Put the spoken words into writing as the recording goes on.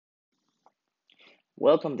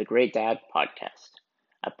Welcome to Great Dad Podcast,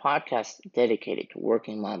 a podcast dedicated to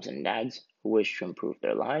working moms and dads who wish to improve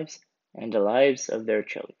their lives and the lives of their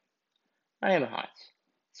children. I am Hans,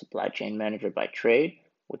 supply chain manager by trade,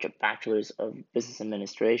 with a bachelor's of business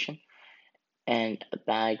administration and a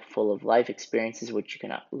bag full of life experiences which you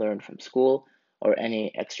cannot learn from school or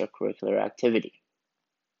any extracurricular activity.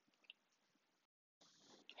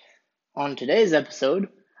 On today's episode,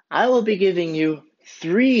 I will be giving you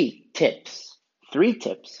three tips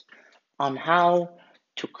on how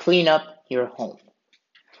to clean up your home.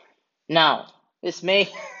 Now, this may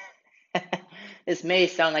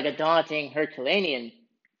sound like a daunting Herculean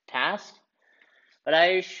task, but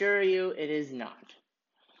I assure you it is not.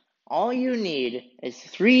 All you need is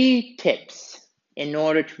three tips in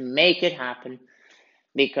order to make it happen,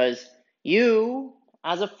 because you,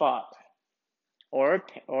 as a father or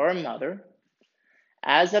a mother,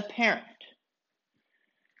 as a parent,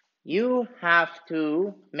 you have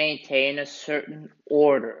to maintain a certain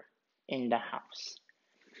order in the house.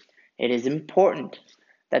 It is important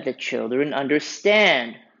that the children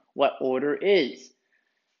understand what order is,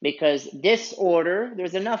 because disorder,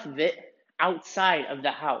 there's enough of it outside of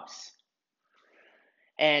the house.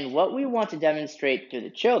 And what we want to demonstrate to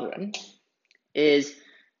the children is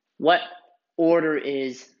what order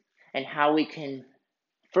is and how we can,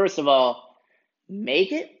 first of all,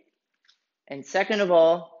 make it, and second of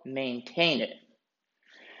all, maintain it.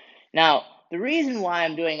 Now, the reason why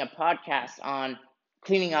I'm doing a podcast on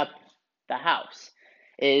cleaning up the house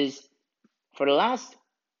is for the last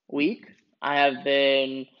week I have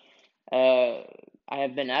been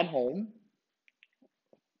at home.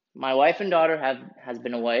 My wife and daughter has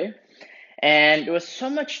been away, and there was so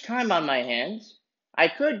much time on my hands. I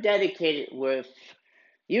could dedicate it with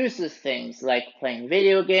useless things like playing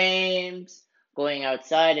video games, going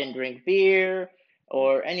outside and drink beer,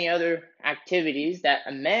 or any other activities that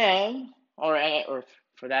a man or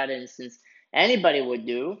for that instance anybody would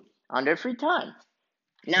do on their free time.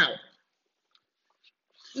 Now,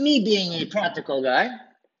 me being a practical guy,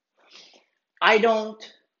 I don't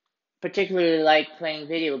particularly like playing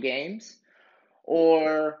video games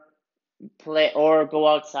or go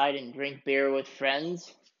outside and drink beer with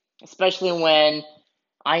friends, especially when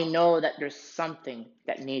I know that there's something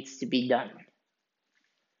that needs to be done.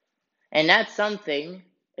 And that something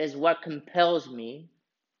is what compels me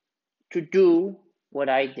to do what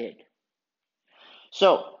I did.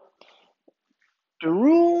 So, the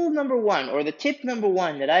rule number one, or the tip number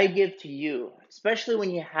one that I give to you, especially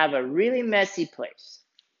when you have a really messy place,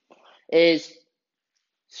 is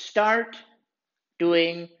start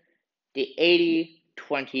doing the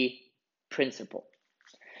 80-20 principle.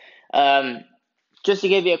 Just to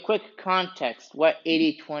give you a quick context, what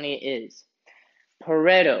 80-20 is.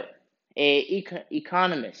 Pareto, an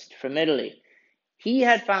economist from Italy, he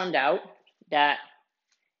had found out that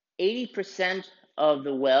 80% of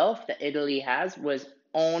the wealth that Italy has was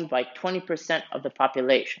owned by 20% of the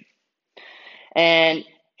population. And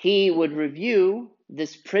he would review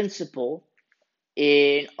this principle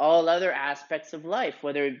in all other aspects of life,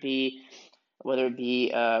 whether it be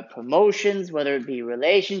promotions, whether it be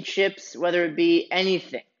relationships, whether it be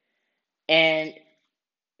anything. And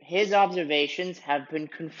his observations have been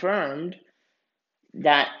confirmed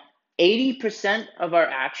that 80% of our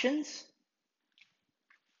actions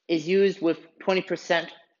is used with 20%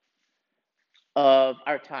 of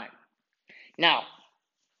our time. Now,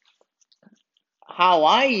 how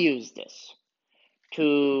I use this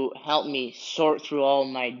to help me sort through all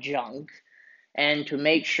my junk and to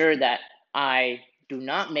make sure that I do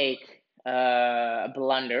not make a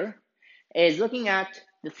blunder is looking at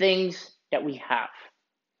the things that we have,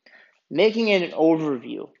 making it an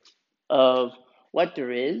overview of what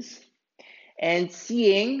there is, and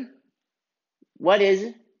seeing what is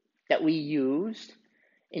it that we used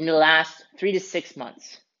in the last 3 to 6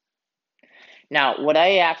 months. Now, what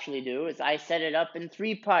I actually do is I set it up in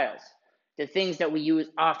 3 piles. The things that we use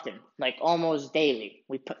often, like almost daily,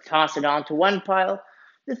 we toss it onto one pile.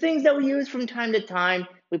 The things that we use from time to time,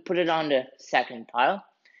 we put it on the second pile.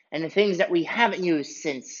 And the things that we haven't used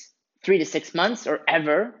since 3 to 6 months or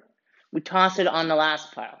ever, we toss it on the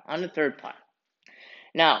last pile, on the third pile.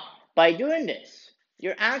 Now, by doing this,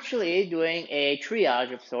 you're actually doing a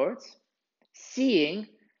triage of sorts, seeing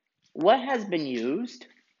what has been used,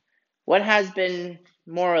 what has been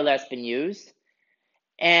more or less been used,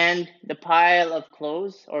 and the pile of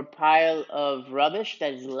clothes or pile of rubbish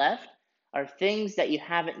that is left are things that you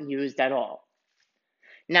haven't used at all.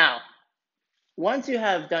 Now, once you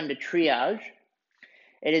have done the triage,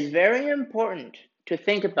 it is very important to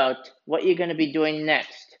think about what you're going to be doing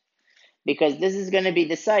next, because this is going to be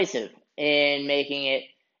decisive in making it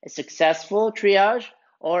a successful triage,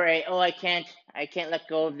 or I can't let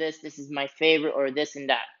go of this is my favorite, or this and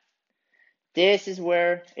that. This is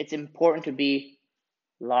where it's important to be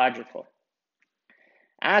logical.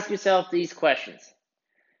 Ask yourself these questions.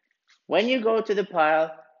 When you go to the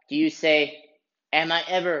pile, do you say, am I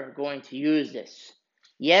ever going to use this?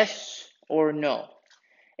 Yes or no?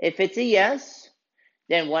 If it's a yes,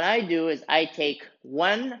 then what I do is I take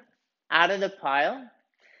one out of the pile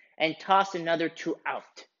and toss another two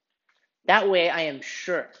out. That way I am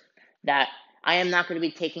sure that I am not going to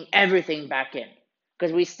be taking everything back in,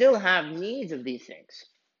 because we still have needs of these things.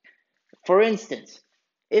 For instance,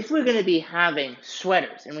 if we're going to be having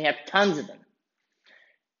sweaters and we have tons of them,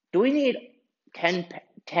 do we need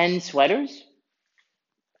 10 sweaters?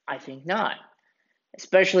 I think not.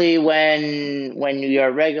 Especially when you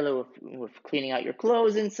are regular with cleaning out your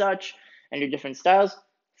clothes and such and your different styles,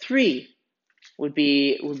 3 would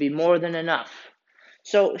be more than enough.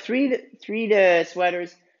 So three to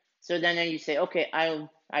sweaters. So then you say, okay,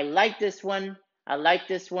 I like this one, I like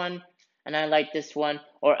this one, and I like this one,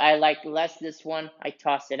 or I like less this one. I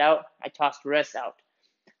toss it out. I toss the rest out.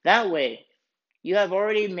 That way, you have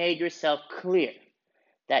already made yourself clear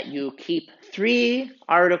that you keep 3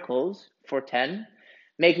 articles for 10,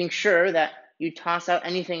 making sure that you toss out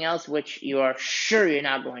anything else which you are sure you're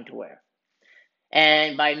not going to wear.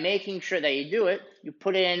 And by making sure that you do it, you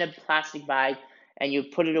put it in a plastic bag and you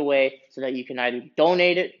put it away so that you can either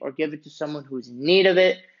donate it or give it to someone who's in need of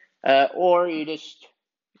it, or you just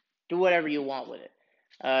do whatever you want with it.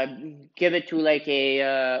 Give it to like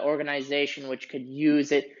a organization which could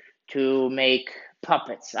use it to make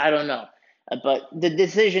puppets. I don't know. But the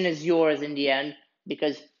decision is yours in the end,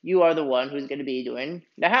 because you are the one who's going to be doing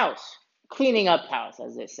the house, cleaning up house,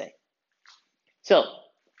 as they say. So,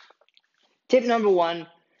 tip number 1,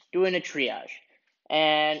 doing a triage.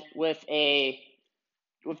 And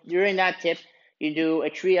during that tip, you do a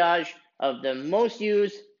triage of the most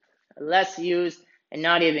used, less used, and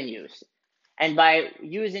not even used. And by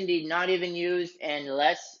using the not even used and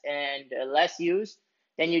less used,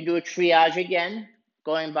 then you do a triage again,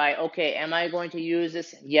 going by, okay, am I going to use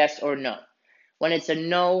this? Yes or no. When it's a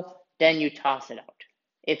no, then you toss it out.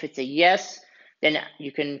 If it's a yes, then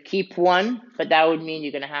you can keep 1, but that would mean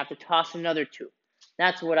you're going to have to toss another 2.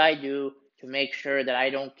 That's what I do to make sure that I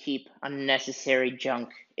don't keep unnecessary junk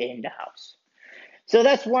in the house. So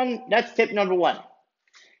that's tip number 1.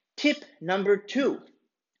 Tip number 2.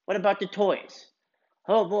 What about the toys?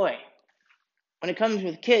 Oh boy. When it comes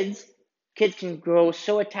with kids can grow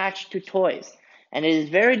so attached to toys, and it is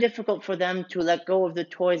very difficult for them to let go of the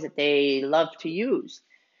toys that they love to use.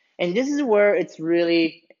 And this is where it's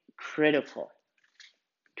really critical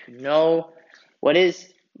to know what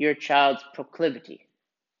is your child's proclivity.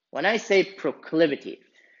 When I say proclivity,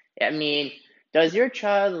 I mean, does your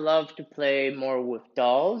child love to play more with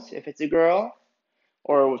dolls if it's a girl,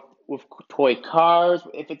 or with toy cars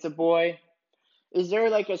if it's a boy? Is there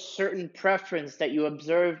like a certain preference that you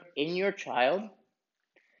observe in your child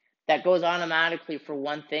that goes automatically for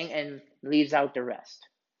one thing and leaves out the rest?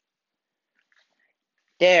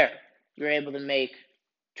 There, you're able to make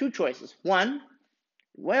 2 choices. One,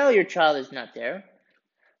 well, your child is not there,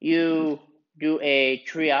 you do a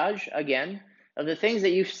triage again of the things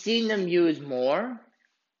that you've seen them use more,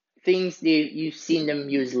 things that you've seen them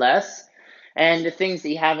use less, and the things that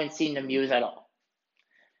you haven't seen them use at all.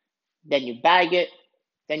 Then you bag it,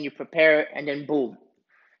 then you prepare it, and then boom.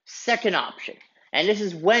 Second option, and this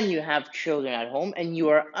is when you have children at home and you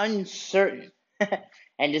are uncertain.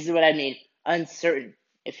 And this is what I mean, uncertain.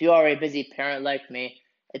 If you are a busy parent like me,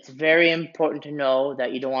 it's very important to know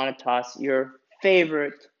that you don't want to toss your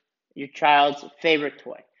child's favorite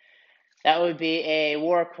toy. That would be a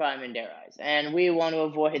war crime in their eyes, and we want to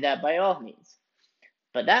avoid that by all means.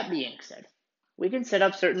 But that being said, we can set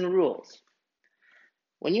up certain rules.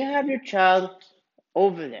 When you have your child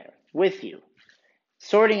over there with you,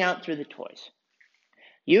 sorting out through the toys,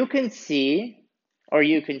 you can see, or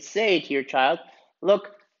you can say to your child,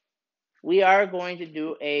 look, we are going to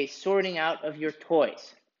do a sorting out of your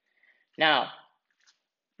toys. Now,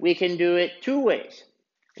 we can do it 2 ways.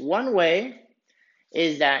 One way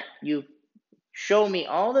is that you show me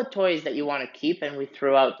all the toys that you want to keep and we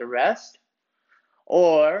throw out the rest.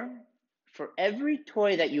 Or, for every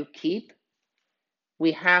toy that you keep,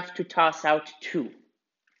 we have to toss out 2.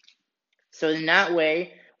 So in that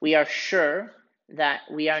way, we are sure that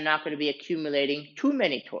we are not going to be accumulating too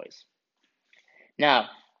many toys. Now,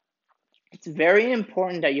 it's very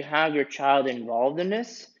important that you have your child involved in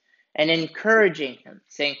this and encouraging him,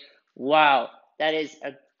 saying, wow, that is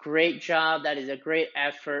a great job, that is a great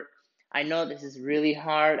effort. I know this is really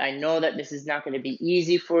hard. I know that this is not going to be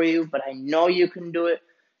easy for you, but I know you can do it.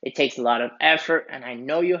 It takes a lot of effort, and I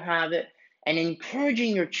know you have it. And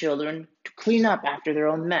encouraging your children to clean up after their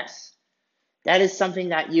own mess. That is something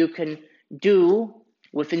that you can do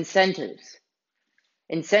with incentives.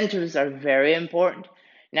 Incentives are very important.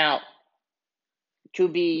 Now, to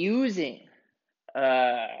be using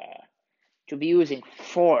uh,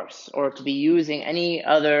 force or to be using any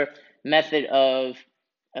other method of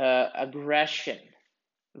aggression,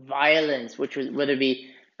 violence, whether it be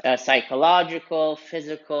psychological,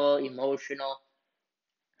 physical, emotional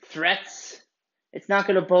threats, it's not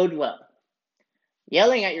going to bode well.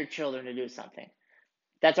 Yelling at your children to do something,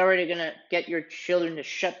 that's already going to get your children to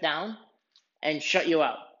shut down and shut you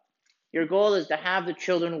out. Your goal is to have the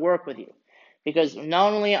children work with you, because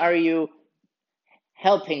not only are you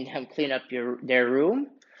helping them clean up their room,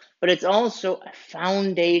 but it's also a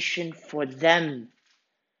foundation for them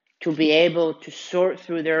to be able to sort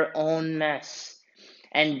through their own mess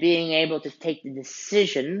and being able to take the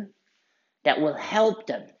decision that will help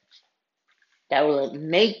them, that will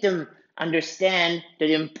make them understand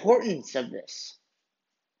the importance of this.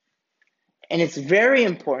 And it's very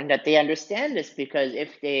important that they understand this, because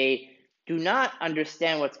if they do not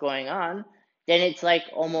understand what's going on, then it's like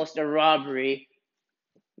almost a robbery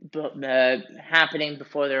happening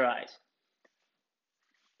before their eyes.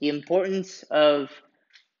 The importance of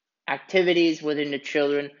activities within the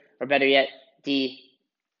children, or better yet, the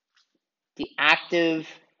active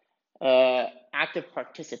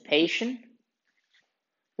participation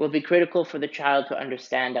will be critical for the child to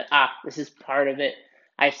understand that, this is part of it.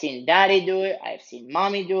 I've seen daddy do it. I've seen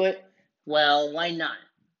mommy do it. Well, why not?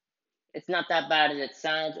 It's not that bad as it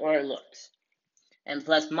sounds or it looks. And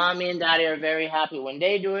plus, mommy and daddy are very happy when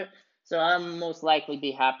they do it, so I'll most likely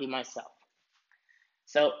be happy myself.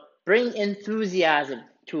 So bring enthusiasm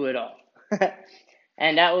to it all.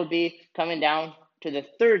 And that will be coming down to the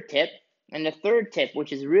third tip. And the third tip,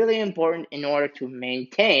 which is really important in order to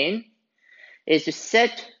maintain, is to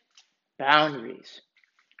set boundaries,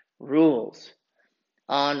 rules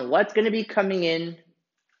on what's going to be coming in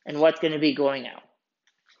and what's going to be going out.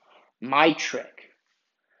 My trick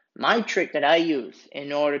that I use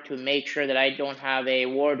in order to make sure that I don't have a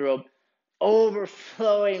wardrobe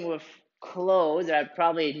overflowing with clothes that I'm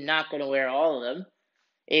probably not going to wear all of them,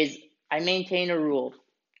 is I maintain a rule.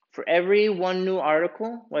 For every one new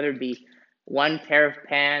article, whether it be one pair of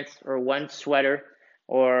pants or one sweater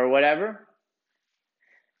or whatever,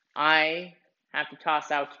 I have to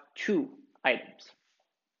toss out 2 items.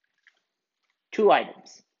 2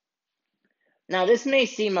 items. Now, this may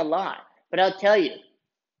seem a lot, but I'll tell you,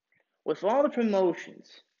 with all the promotions,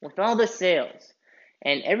 with all the sales,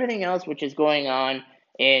 and everything else which is going on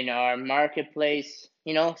in our marketplace,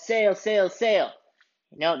 sale, sale, sale.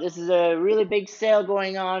 This is a really big sale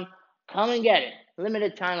going on. Come and get it.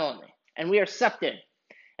 Limited time only. And we are sucked in.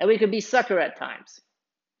 And we could be sucker at times.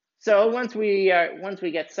 So once we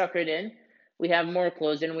get suckered in, we have more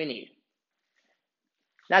clothes than we need.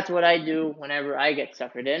 That's what I do whenever I get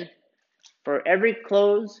suckered in. For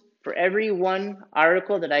every one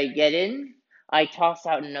article that I get in, I toss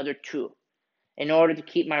out another 2 in order to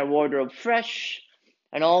keep my wardrobe fresh.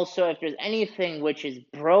 And also, if there's anything which is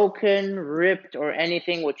broken, ripped, or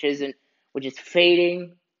anything which is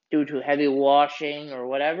fading due to heavy washing or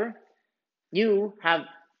whatever, you have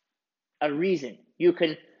a reason. You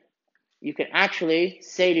can actually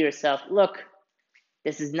say to yourself, look,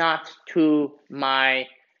 this is not to my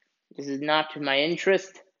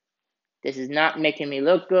interest. This is not making me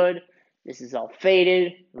look good. This is all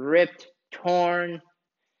faded, ripped, torn,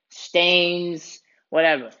 stains,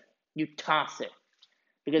 whatever. You toss it.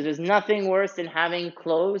 Because there's nothing worse than having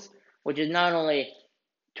clothes, which is not only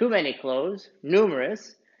too many clothes,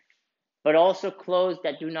 numerous, but also clothes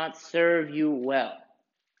that do not serve you well.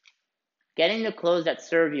 Getting the clothes that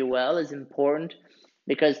serve you well is important,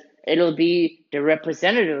 because it'll be the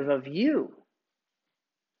representative of you.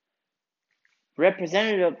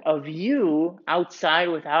 Representative of you outside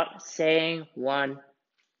without saying one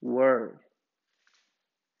word.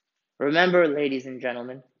 Remember, ladies and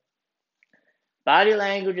gentlemen, body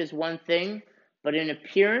language is one thing, but in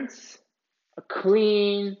appearance, a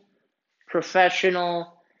clean,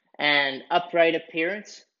 professional, and upright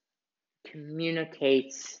appearance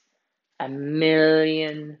communicates a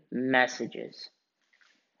million messages.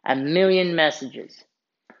 A million messages.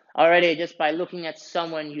 Already, just by looking at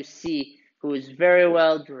someone you see who is very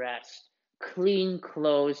well dressed, clean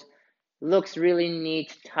clothes, looks really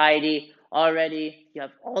neat, tidy, already you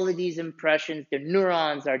have all of these impressions. The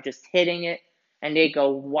neurons are just hitting it, and they go,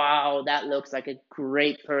 wow, that looks like a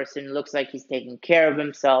great person, looks like he's taking care of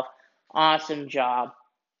himself. awesome job.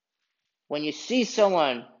 When you see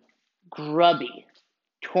someone grubby,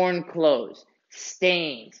 torn clothes,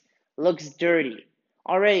 stains, looks dirty,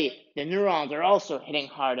 already the neurons are also hitting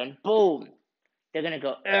hard, and boom, they're gonna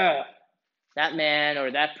go, ugh, that man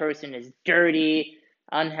or that person is dirty,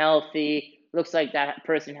 unhealthy, looks like that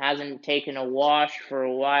person hasn't taken a wash for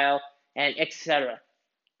a while, and etc.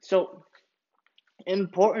 So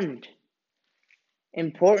important,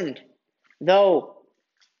 important. Though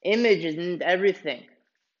image isn't everything,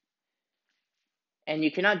 and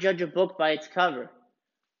you cannot judge a book by its cover.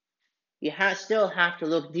 You still have to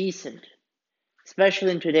look decent,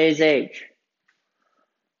 especially in today's age.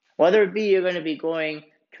 Whether it be you're going to be going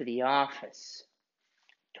to the office,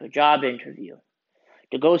 to a job interview,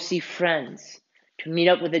 to go see friends, to meet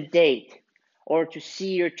up with a date, or to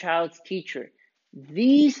see your child's teacher,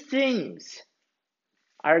 these things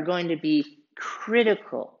are going to be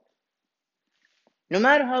critical. No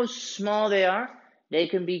matter how small they are, they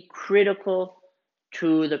can be critical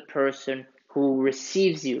to the person who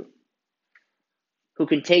receives you, who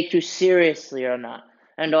can take you seriously or not,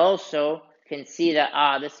 and also can see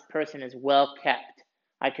that, this person is well kept.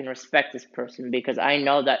 I can respect this person because I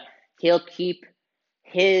know that he'll keep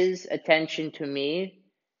his attention to me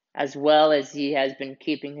as well as he has been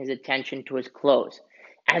keeping his attention to his clothes.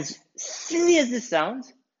 As silly as this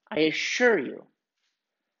sounds, I assure you,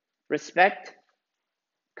 respect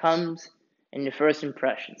comes in the first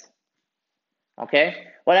impressions. Okay?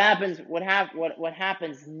 What happens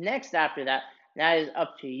next after that, that is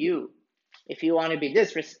up to you. If you want to be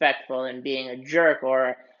disrespectful and being a jerk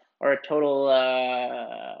or a total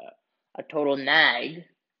nag,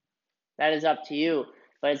 that is up to you,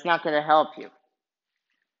 but it's not going to help you.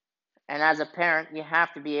 And as a parent, you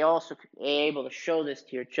have to be also able to show this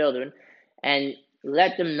to your children and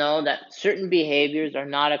let them know that certain behaviors are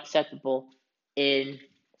not acceptable in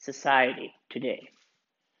society today.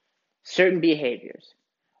 Certain behaviors,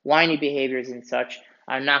 whiny behaviors and such,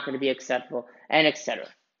 are not going to be acceptable, and etc.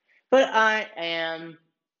 But I am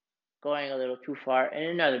going a little too far in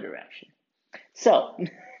another direction. So,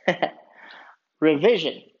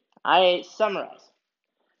 revision. I summarize.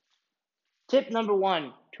 Tip number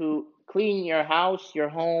 1 to clean your house, your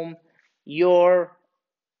home, your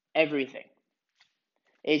everything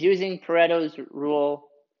is using Pareto's rule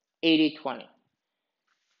 80-20.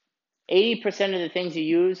 80% of the things you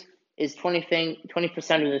use is 20%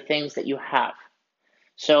 of the things that you have.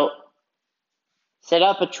 So set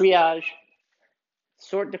up a triage,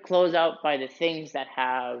 sort the clothes out by the things that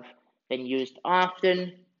have been used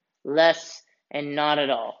often, less, and not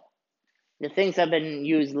at all. The things that have been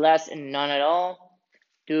used less and none at all,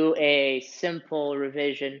 do a simple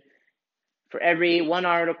revision. For every one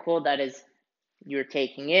article that is you're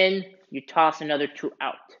taking in, you toss another 2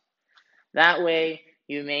 out. That way,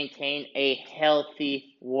 you maintain a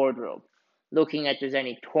healthy wardrobe. Looking at if there's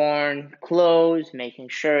any torn clothes, making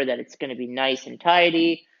sure that it's going to be nice and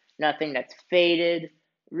tidy, nothing that's faded.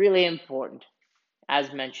 Really important,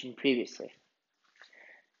 as mentioned previously.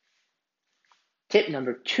 Tip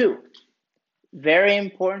number 2, very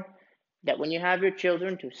important that when you have your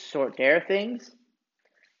children to sort their things,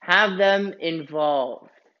 have them involved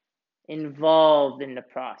in the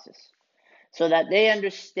process so that they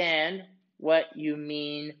understand what you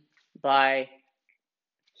mean by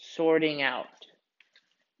sorting out,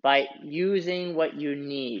 by using what you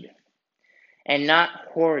need and not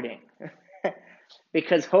hoarding.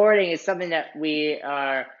 Because hoarding is something that we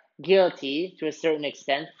are guilty to a certain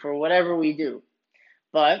extent for whatever we do,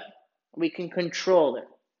 but we can control it.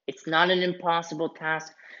 It's not an impossible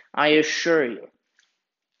task, I assure you.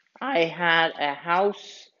 I had a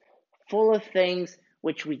house full of things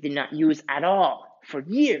which we did not use at all for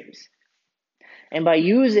years. And by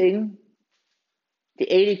using the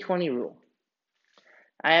 80-20 rule,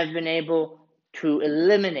 I have been able to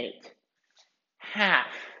eliminate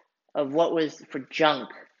half of what was for junk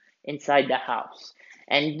inside the house.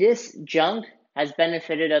 And this junk has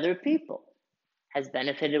benefited other people, has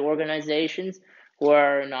benefited organizations who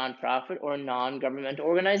are nonprofit or non-government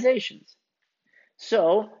organizations.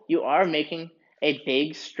 So you are making a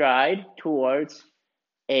big stride towards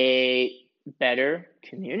a better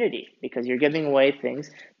community because you're giving away things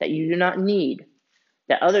that you do not need,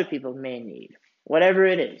 that other people may need, whatever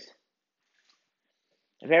it is.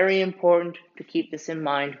 Very important to keep this in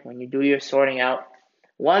mind when you do your sorting out.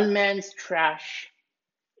 One man's trash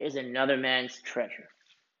is another man's treasure.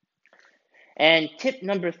 And tip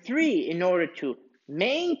number 3, in order to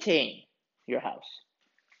maintain your house,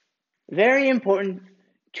 very important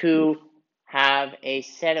to have a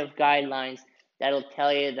set of guidelines that'll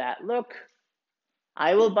tell you that, look,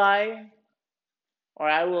 I will buy or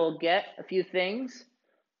I will get a few things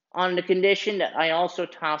on the condition that I also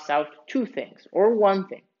toss out 2 things or 1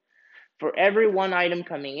 thing. For every 1 item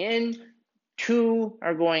coming in, 2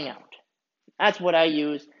 are going out. That's what I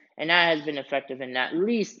use, and that has been effective in at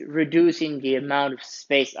least reducing the amount of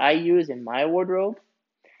space I use in my wardrobe.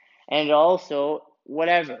 And also,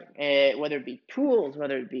 whatever, whether it be tools,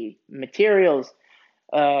 whether it be materials,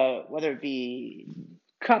 whether it be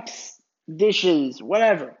cups, dishes,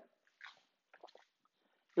 whatever,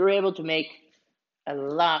 you're able to make a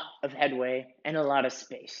lot of headway and a lot of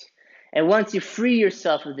space. And once you free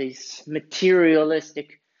yourself of these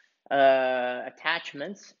materialistic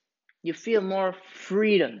attachments, you feel more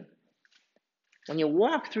freedom. When you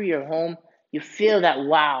walk through your home, you feel that,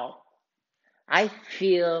 wow, I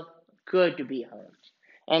feel good to be home.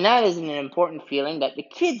 And that is an important feeling that the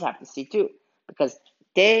kids have to see too, because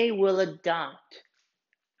they will adopt.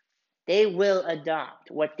 They will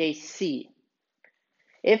adopt what they see.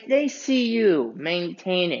 If they see you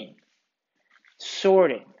maintaining,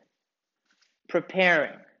 sorting,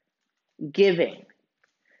 preparing, giving,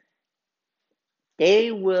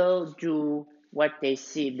 they will do what they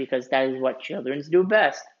see because that is what children do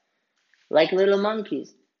best. Like little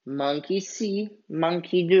monkeys. Monkey see,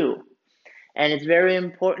 monkey do. And it's very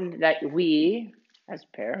important that we, as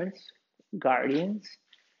parents, guardians,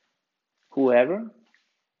 whoever,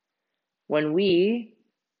 when we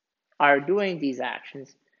are doing these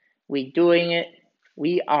actions, we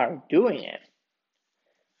are doing it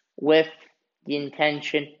with the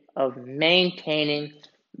intention of maintaining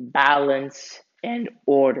balance and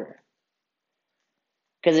order.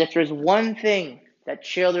 Because if there's one thing that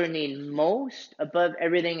children need most above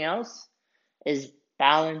everything else, is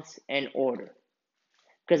balance and order.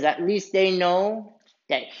 Because at least they know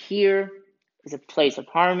that here is a place of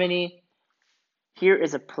harmony, here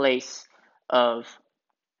is a place of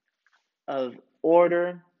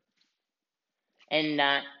order, and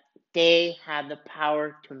that they have the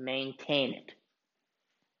power to maintain it.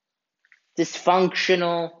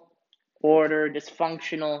 Dysfunctional order,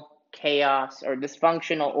 dysfunctional chaos, or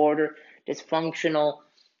dysfunctional order, dysfunctional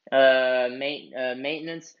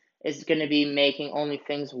maintenance is going to be making only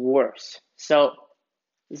things worse. So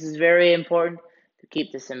this is very important to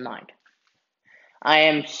keep this in mind. I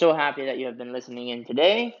am so happy that you have been listening in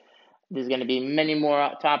today. There's going to be many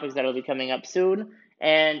more topics that will be coming up soon,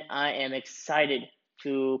 and I am excited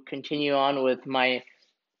to continue on with my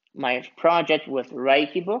project with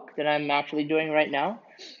Reiki book that I'm actually doing right now,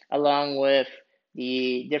 along with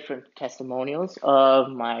the different testimonials of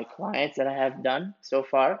my clients that I have done so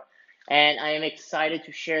far, and I am excited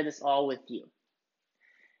to share this all with you.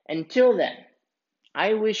 Until then,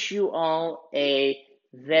 I wish you all a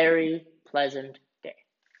very pleasant day.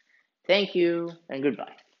 Thank you and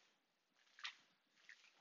goodbye.